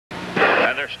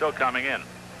they're still coming in.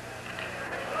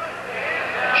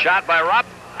 Shot by Rupp,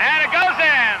 and it goes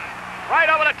in! Right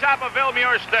over the top of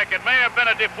Vilmure's stick. It may have been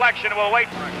a deflection. We'll wait.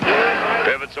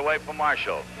 Pivots away from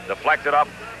Marshall. Deflected up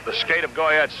the skate of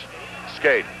Goyette's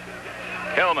skate.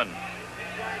 Hillman.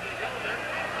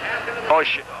 Oh,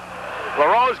 shit.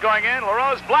 LaRose going in.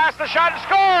 LaRose blasts the shot and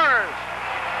scores!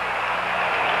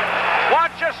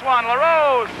 Watch this one,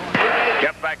 LaRose.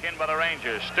 Kept back in by the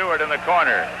Rangers. Stewart in the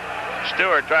corner.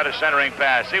 Stewart tried a centering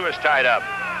pass. He was tied up.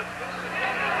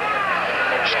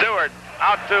 Stewart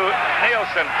out to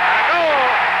Nielsen. Goal!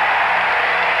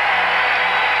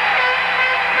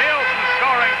 Nielsen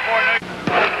scoring for New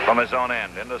York. From his own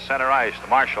end, into center ice, to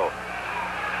Marshall.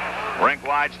 Rink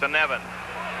wides to Nevin.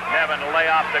 Nevin to lay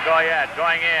off to Goyette.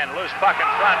 Going in, loose puck in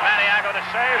front. Maniago to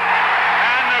save.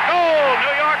 And the goal!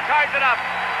 New York ties it up.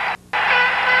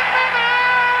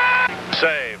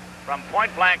 Save from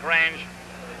point-blank range,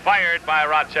 fired by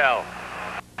Rottell.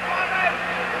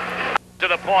 To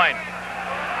the point.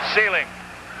 Ceiling.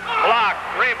 Block.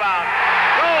 Rebound.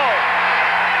 Goal!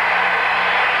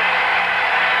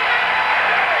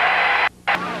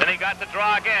 Then he got the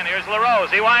draw again. Here's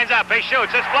LaRose. He winds up. He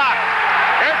shoots. It's blocked.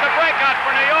 Here's the breakout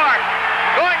for New York.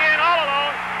 Going in.